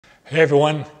Hey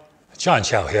everyone, John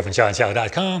Chow here from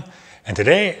johnchow.com, and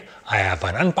today I have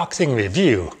an unboxing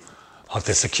review of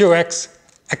the SecuX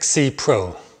Xseed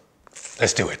Pro.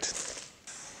 Let's do it.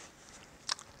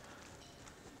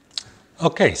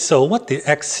 Okay, so what the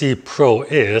Xseed Pro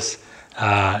is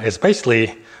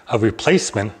basically a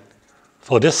replacement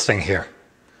for this thing here,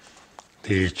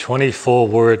 the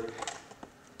 24-word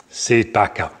seed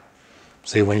backup.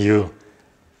 See, when you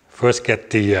first get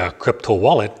the crypto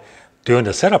wallet, during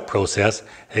the setup process,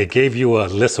 it gave you a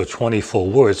list of 24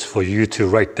 words for you to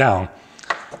write down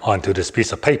onto this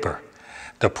piece of paper.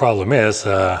 The problem is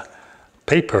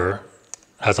paper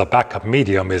as a backup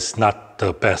medium is not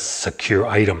the best secure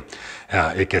item.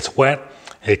 It gets wet,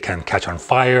 it can catch on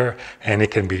fire, and it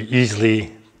can be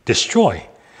easily destroyed.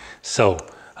 So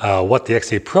what the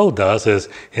Xseed Pro does is,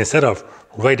 instead of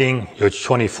writing your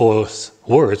 24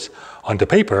 words onto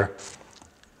paper,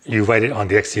 you write it on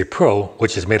the Xseed Pro,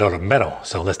 which is made out of metal.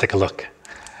 So let's take a look.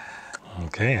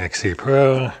 Okay, Xseed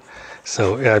Pro.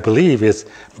 So I believe it's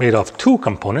made of two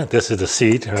components. This is the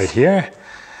seed right here.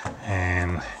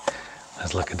 And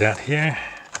let's look at that here.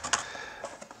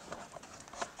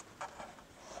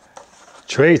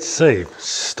 Trade safe,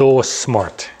 store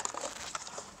smart.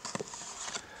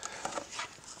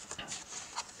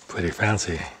 Pretty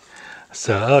fancy.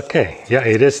 So, okay, yeah,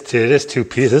 it is two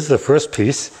pieces. This is the first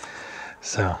piece.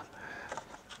 So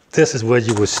this is where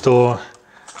you would store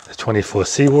the 24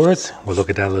 C words. We'll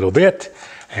look at that a little bit.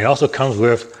 And it also comes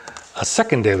with a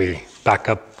secondary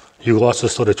backup. You also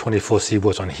store the 24 C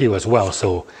words on here as well.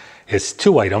 So it's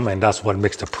two items, and that's what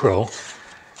makes the Pro.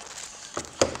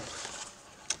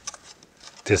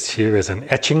 This here is an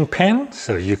etching pen,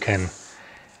 so you can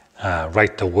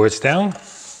write the words down.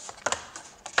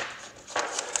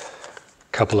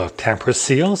 Couple of tamper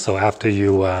seals, so after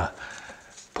you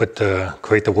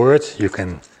create the words, you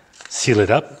can seal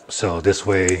it up. So this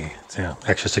way,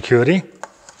 extra security.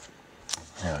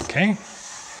 Okay.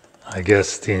 I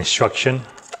guess the instruction.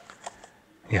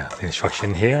 Yeah, the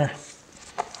instruction here.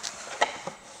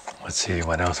 Let's see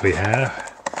what else we have.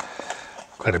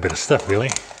 Quite a bit of stuff, really.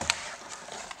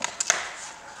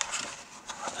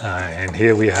 And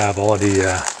here we have all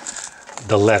the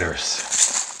letters.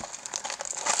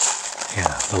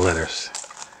 Yeah, the letters.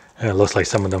 And it looks like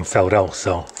some of them fell out,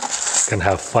 so gonna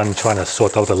have fun trying to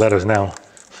sort out the letters now.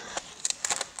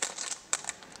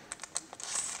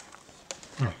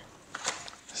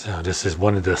 So this is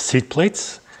one of the seed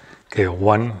plates. Okay,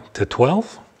 1 to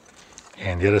 12,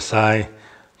 and the other side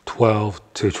 12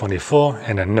 to 24,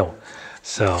 and a note.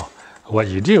 So what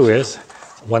you do is,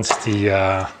 once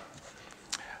your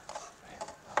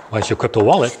crypto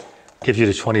wallet gives you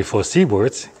the 24 seed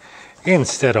words,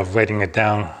 instead of writing it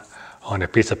down on a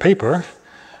piece of paper,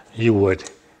 you would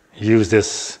use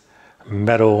this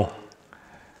metal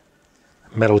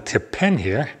tip pen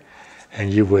here,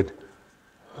 and you would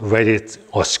write it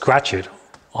or scratch it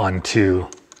onto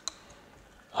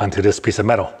this piece of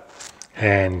metal.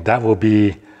 And that will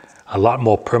be a lot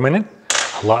more permanent,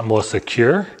 a lot more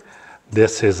secure.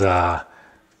 This is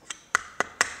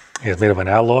it's made of an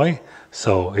alloy,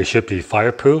 so it should be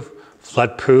fireproof,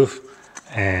 floodproof,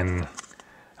 and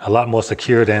a lot more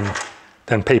secure than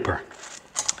paper.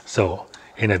 So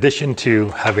in addition to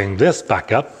having this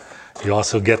backup, you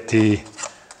also get the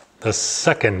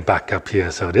second backup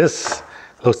here. So this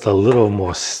looks a little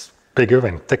more bigger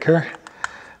and thicker.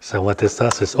 So what this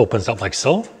does is opens up like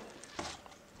so.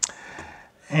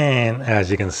 And as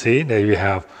you can see, there you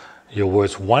have your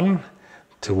words 1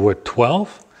 to word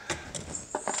 12.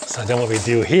 So then what we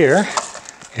do here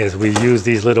is we use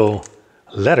these little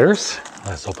letters.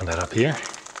 Let's open that up here.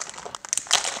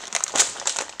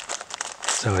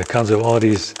 So it comes with all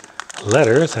these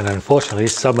letters, and unfortunately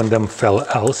some of them fell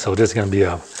out, so this is going to be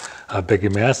a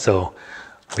big mess. So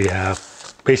we have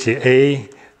basically A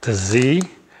to Z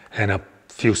and a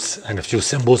few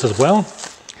symbols as well.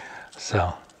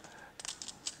 So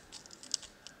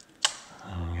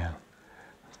yeah,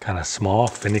 kind of small,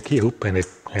 finicky. Oop, and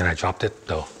I dropped it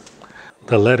though.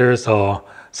 The letters are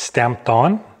stamped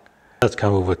on. Let's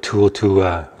come with a tool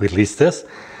to release this.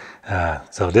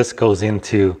 So this goes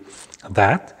into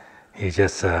that. You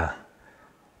just turn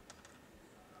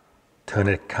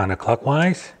it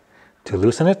counterclockwise to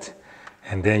loosen it,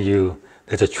 and then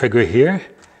there's a trigger here.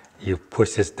 You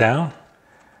push this down,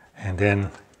 and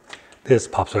then this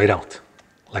pops right out,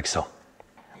 like so.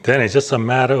 Then it's just a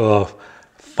matter of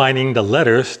finding the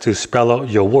letters to spell out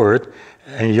your word,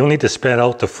 and you need to spell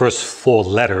out the first 4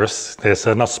 letters. There's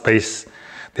enough space.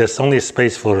 There's only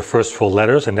space for the first 4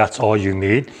 letters, and that's all you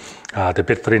need. The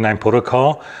bit 39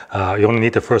 protocol, you only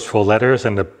need the first 4 letters,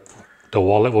 and the the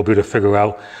wallet will be able to figure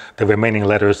out the remaining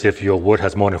letters if your word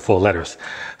has more than 4 letters.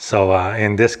 So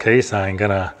in this case, I'm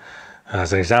gonna,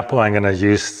 as an example, I'm gonna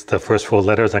use the first 4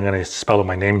 letters. I'm gonna spell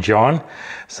my name, John.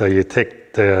 So you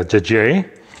take the J,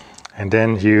 and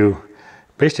then you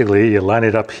basically you line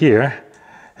it up here,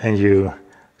 and you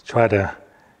try to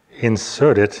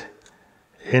insert it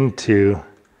into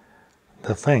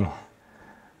the thing.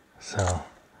 So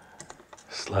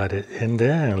slide it in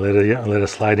there and let it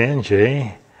slide in,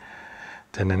 J.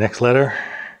 Then the next letter,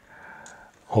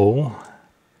 O.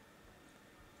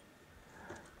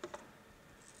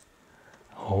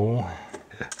 O.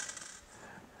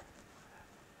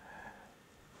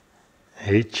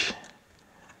 H.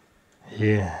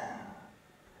 Yeah.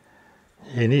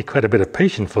 You need quite a bit of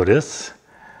patience for this.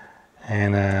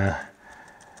 And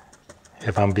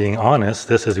if I'm being honest,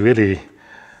 this is really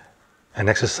an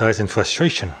exercise in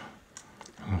frustration.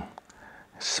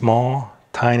 Small,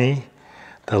 tiny,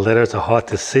 the letters are hard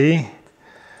to see.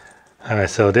 All right,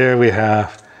 so there we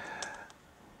have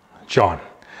John.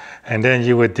 And then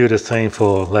you would do the same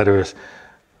for letters,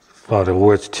 for the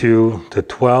words 2 to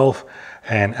 12.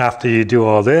 And after you do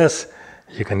all this,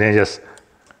 you can then just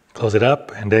close it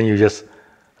up, and then you just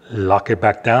lock it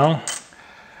back down.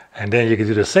 And then you can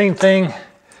do the same thing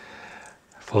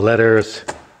for letters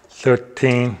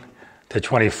 13 to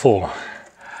 24.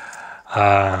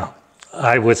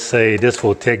 I would say this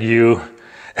will take you,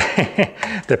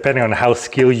 depending on how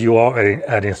skilled you are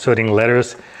at inserting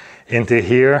letters into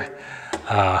here,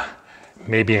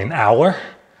 maybe an hour.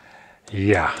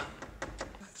 Yeah.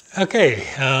 Okay,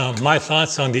 my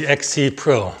thoughts on the Xseed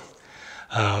Pro.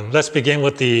 Let's begin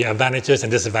with the advantages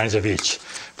and disadvantages of each.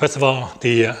 First of all,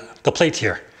 the plate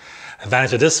here.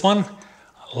 Advantage of this one,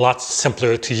 a lot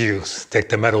simpler to use. Take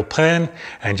the metal pen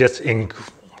and just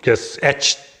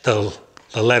etch the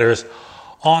letters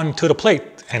onto the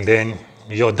plate, and then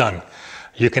you're done.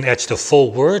 You can etch the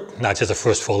full word, not just the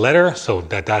first 4 letters, so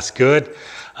that's good.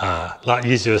 A lot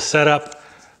easier to set up.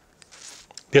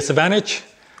 Disadvantage,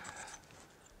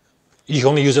 you can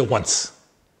only use it once.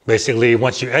 Basically,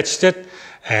 once you etched it,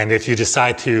 and if you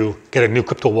decide to get a new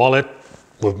crypto wallet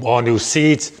with all new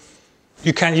seeds,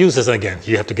 you can't use this again.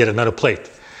 You have to get another plate.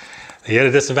 The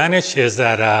other disadvantage is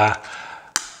that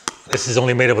this is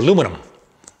only made of aluminum.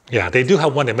 Yeah, they do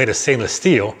have one that made of stainless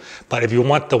steel, but if you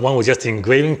want the one with just the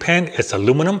engraving pen, it's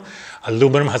aluminum.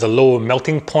 Aluminum has a lower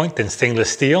melting point than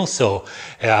stainless steel, so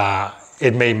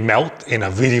it may melt in a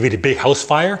really, really big house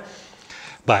fire.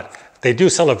 But they do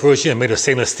sell a version made of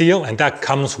stainless steel, and that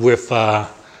comes with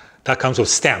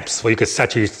stamps, where you could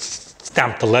actually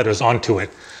stamp the letters onto it.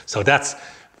 So that's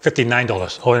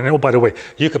 $59. Oh, and by the way,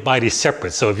 you could buy these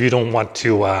separate. So if you don't want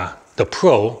to, the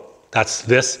Pro, that's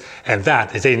this, and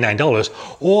that is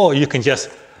 $89. Or you can just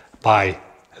buy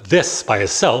this by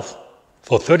itself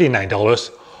for $39,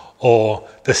 or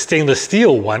the stainless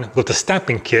steel one with the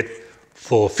stamping kit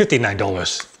for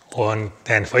 $59.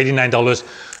 And for $89,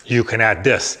 you can add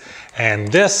this.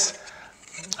 And this,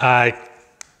 I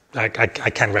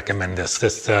can't recommend this.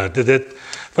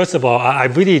 First of all, I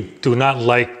really do not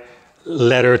like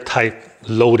letter type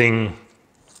loading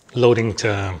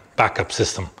to backup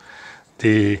system.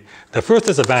 The first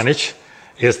disadvantage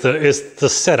is the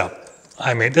setup.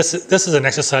 I mean, this is an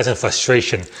exercise in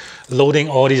frustration, loading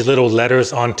all these little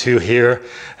letters onto here,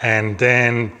 and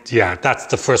then yeah, that's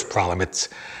the first problem. It's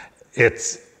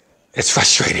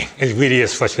frustrating. It really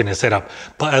is frustrating to set up.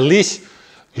 But at least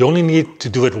you only need to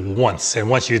do it once, and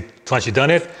once you've done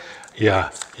it,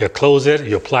 you close it,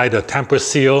 you apply the tamper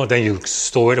seal, then you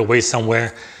store it away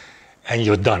somewhere, and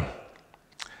you're done.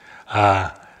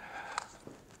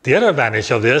 The other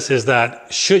advantage of this is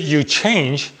that should you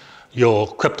change your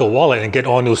crypto wallet and get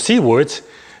all new C words,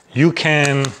 you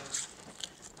can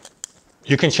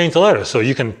change the letters. So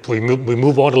you can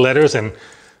remove all the letters and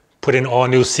put in all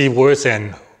new C words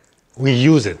and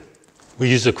reuse it.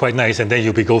 Reuse it quite nice, and then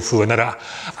you'll go through another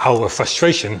hour of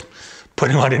frustration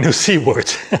putting on the new C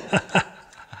words.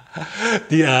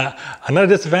 Another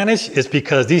disadvantage is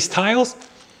because these tiles,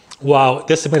 while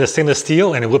this is made of stainless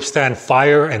steel and it withstand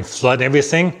fire and flood and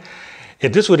everything,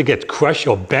 if this were to get crushed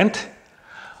or bent,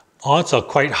 odds are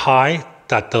quite high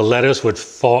that the letters would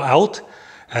fall out,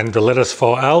 and the letters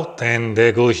fall out, and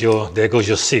there goes your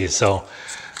seed. So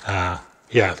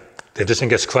yeah, if this thing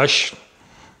gets crushed,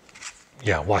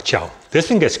 yeah, watch out. This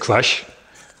thing gets crushed,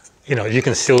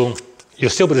 you'll still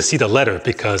be able to see the letter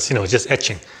because just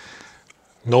etching,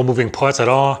 no moving parts at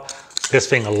all. This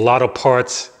thing, a lot of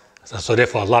parts, so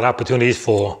therefore a lot of opportunities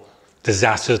for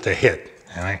disasters to hit.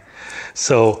 All right.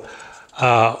 So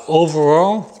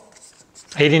overall,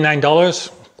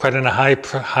 $89, quite on the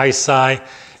high side.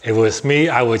 If it was me,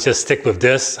 I would just stick with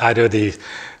this, either the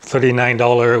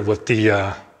 $39 with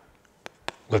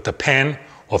the pen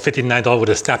or $59 with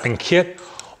the snapping kit,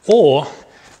 or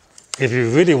if you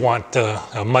really want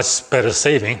a much better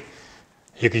saving,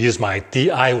 you can use my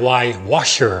DIY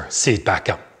washer seed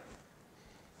backup.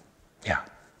 Yeah.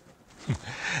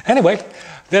 Anyway,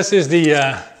 this is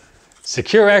the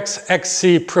SecuX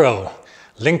Xseed Pro.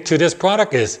 Link to this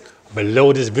product is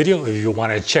below this video if you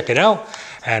want to check it out.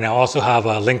 And I also have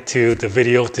a link to the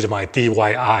video to my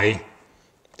DIY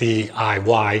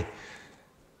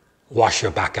washer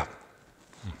backup.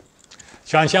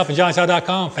 John Xiao from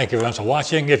johnxiao.com. Thank you very much for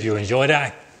watching. If you enjoyed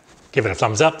that, give it a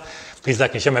thumbs up. Please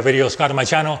like and share my video, subscribe to my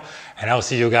channel, and I'll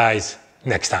see you guys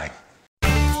next time.